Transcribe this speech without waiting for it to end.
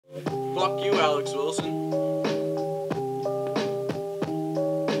Fuck you, Alex Wilson.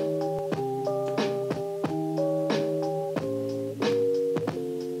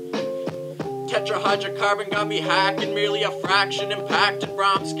 Tetrahydrocarbon got me hacking, merely a fraction, impacted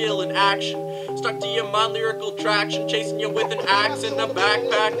rhyme skill in action. Stuck to your mind, lyrical traction, chasing you with an axe in a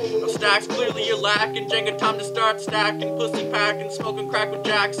backpack of stacks. Clearly you're lacking, Jenga time to start stacking, pussy packing, smoking crack with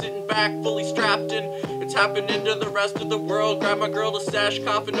Jack, sitting back, fully strapped in. It's happening to the rest of the world. Grab my girl to stash,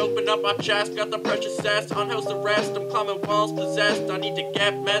 coffin, open up my chest. Got the precious cess, on house arrest. I'm climbing walls, possessed. I need to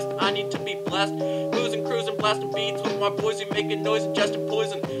get messed, I need to be blessed. Boozing, cruising, blasting beats with my boys. You making noise, ingesting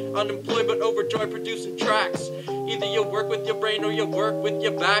poison. Unemployed but overjoyed, producing tracks. Either you work with your brain or you work with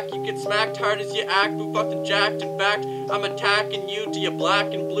your back. You get smacked hard as you act, boo fucked and jacked. In fact, I'm attacking you till you're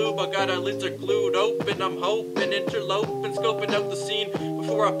black and blue. But got our lids are glued open. I'm hoping, interloping, scoping out the scene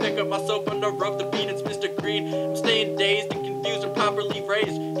before I pick up my soap on the rope. The beat, it's Mr. Green. I'm staying dazed and confused and properly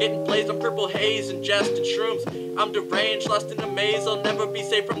raised, getting blazed on purple haze, ingesting shrooms. I'm deranged, lost in a maze. I'll never be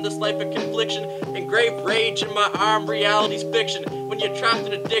safe from this life of confliction. Engraved rage in my arm, reality's fiction. When you're trapped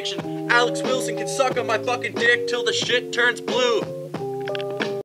in addiction, Alex Wilson can suck on my fucking dick till the shit turns blue.